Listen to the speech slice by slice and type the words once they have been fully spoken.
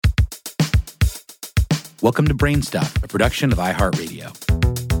Welcome to Brain Stuff, a production of iHeartRadio.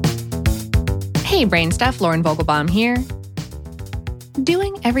 Hey, Brain Stuff, Lauren Vogelbaum here.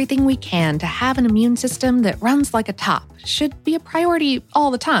 Doing everything we can to have an immune system that runs like a top should be a priority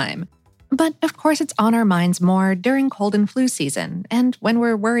all the time. But of course, it's on our minds more during cold and flu season and when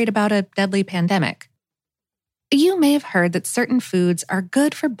we're worried about a deadly pandemic. You may have heard that certain foods are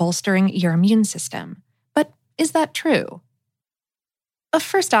good for bolstering your immune system. But is that true?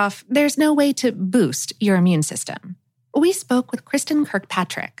 First off, there's no way to boost your immune system. We spoke with Kristen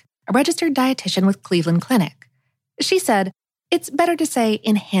Kirkpatrick, a registered dietitian with Cleveland Clinic. She said, it's better to say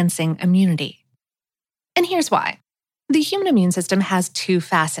enhancing immunity. And here's why. The human immune system has two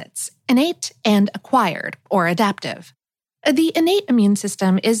facets, innate and acquired, or adaptive. The innate immune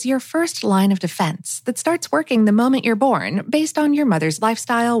system is your first line of defense that starts working the moment you're born based on your mother's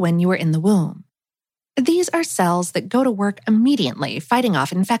lifestyle when you were in the womb. These are cells that go to work immediately fighting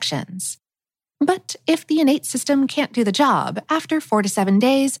off infections. But if the innate system can't do the job, after 4 to 7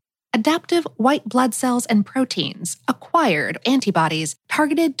 days, adaptive white blood cells and proteins, acquired antibodies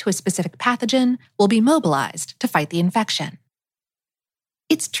targeted to a specific pathogen, will be mobilized to fight the infection.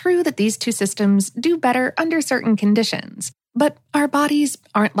 It's true that these two systems do better under certain conditions, but our bodies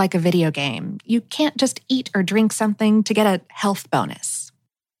aren't like a video game. You can't just eat or drink something to get a health bonus.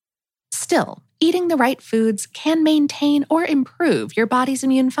 Still, eating the right foods can maintain or improve your body's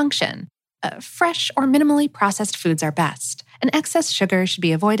immune function. Fresh or minimally processed foods are best, and excess sugar should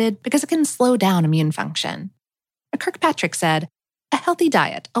be avoided because it can slow down immune function. Kirkpatrick said, a healthy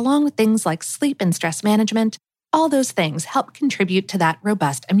diet, along with things like sleep and stress management, all those things help contribute to that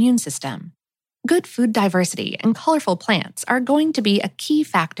robust immune system. Good food diversity and colorful plants are going to be a key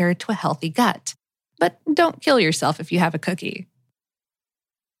factor to a healthy gut. But don't kill yourself if you have a cookie.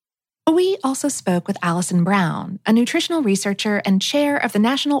 We also spoke with Allison Brown, a nutritional researcher and chair of the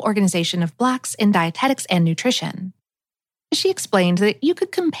National Organization of Blacks in Dietetics and Nutrition. She explained that you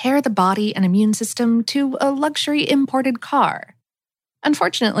could compare the body and immune system to a luxury imported car.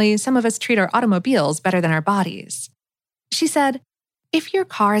 Unfortunately, some of us treat our automobiles better than our bodies. She said, if your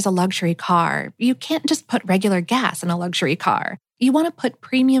car is a luxury car, you can't just put regular gas in a luxury car. You want to put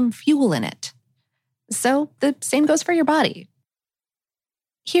premium fuel in it. So the same goes for your body.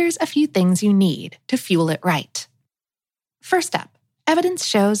 Here's a few things you need to fuel it right. First up, evidence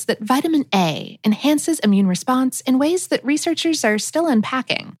shows that vitamin A enhances immune response in ways that researchers are still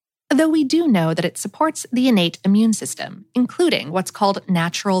unpacking, though we do know that it supports the innate immune system, including what's called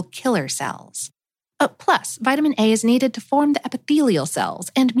natural killer cells. Plus, vitamin A is needed to form the epithelial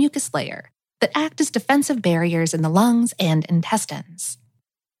cells and mucus layer that act as defensive barriers in the lungs and intestines.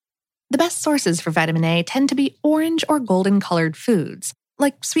 The best sources for vitamin A tend to be orange or golden-colored foods,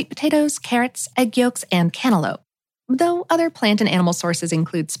 like sweet potatoes, carrots, egg yolks, and cantaloupe, though other plant and animal sources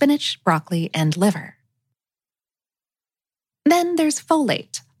include spinach, broccoli, and liver. Then there's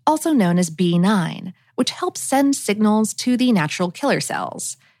folate, also known as B9, which helps send signals to the natural killer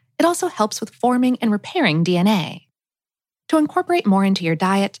cells. It also helps with forming and repairing DNA. To incorporate more into your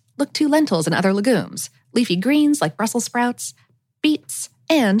diet, look to lentils and other legumes, leafy greens like Brussels sprouts, beets,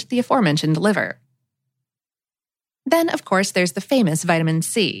 and the aforementioned liver. Then, of course, there's the famous vitamin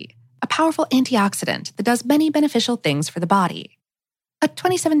C, a powerful antioxidant that does many beneficial things for the body. A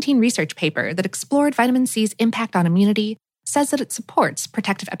 2017 research paper that explored vitamin C's impact on immunity says that it supports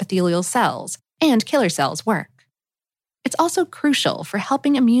protective epithelial cells and killer cells work. It's also crucial for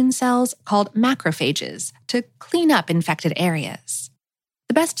helping immune cells called macrophages to clean up infected areas.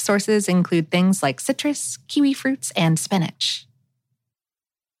 The best sources include things like citrus, kiwi fruits, and spinach.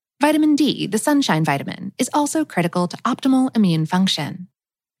 Vitamin D, the sunshine vitamin, is also critical to optimal immune function.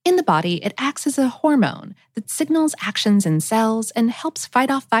 In the body, it acts as a hormone that signals actions in cells and helps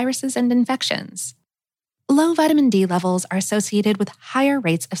fight off viruses and infections. Low vitamin D levels are associated with higher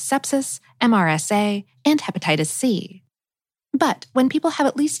rates of sepsis, MRSA, and hepatitis C. But when people have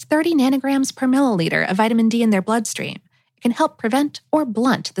at least 30 nanograms per milliliter of vitamin D in their bloodstream, it can help prevent or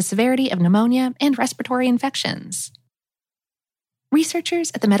blunt the severity of pneumonia and respiratory infections.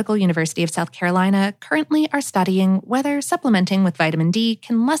 Researchers at the Medical University of South Carolina currently are studying whether supplementing with vitamin D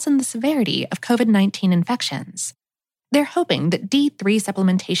can lessen the severity of COVID-19 infections. They're hoping that D3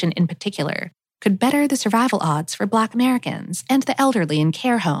 supplementation in particular could better the survival odds for Black Americans and the elderly in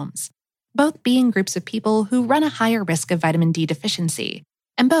care homes, both being groups of people who run a higher risk of vitamin D deficiency,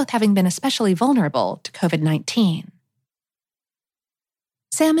 and both having been especially vulnerable to COVID-19.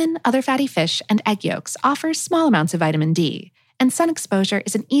 Salmon, other fatty fish, and egg yolks offer small amounts of vitamin D, and sun exposure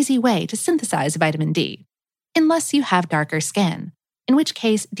is an easy way to synthesize vitamin D, unless you have darker skin, in which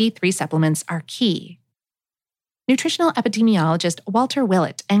case D3 supplements are key. nutritional epidemiologist Walter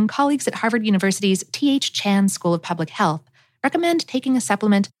Willett and colleagues at Harvard University's T.H. Chan School of Public Health recommend taking a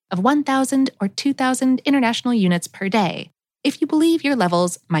supplement of 1,000 or 2,000 international units per day if you believe your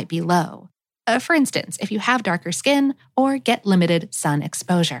levels might be low. For instance, if you have darker skin or get limited sun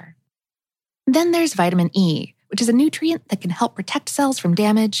exposure. Then there's vitamin E, which is a nutrient that can help protect cells from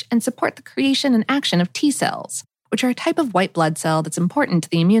damage and support the creation and action of T cells, which are a type of white blood cell that's important to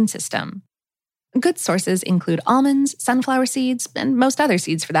the immune system. Good sources include almonds, sunflower seeds, and most other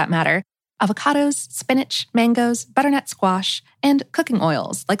seeds for that matter, avocados, spinach, mangoes, butternut squash, and cooking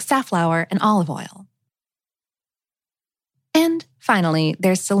oils like safflower and olive oil. And finally,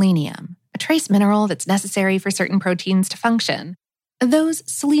 there's selenium, a trace mineral that's necessary for certain proteins to function. Those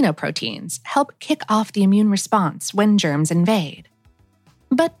selenoproteins help kick off the immune response when germs invade.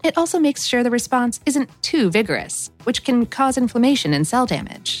 But it also makes sure the response isn't too vigorous, which can cause inflammation and cell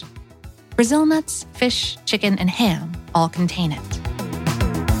damage. Brazil nuts, fish, chicken, and ham all contain it.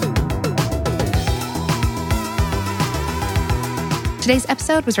 Today's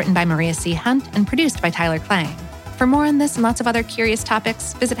episode was written by Maria C. Hunt and produced by Tyler Klang. For more on this and lots of other curious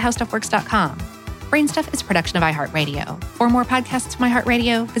topics, visit howstuffworks.com. Brainstuff is a production of iHeartRadio. For more podcasts from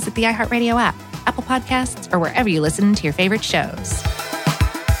iHeartRadio, visit the iHeartRadio app, Apple Podcasts, or wherever you listen to your favorite shows.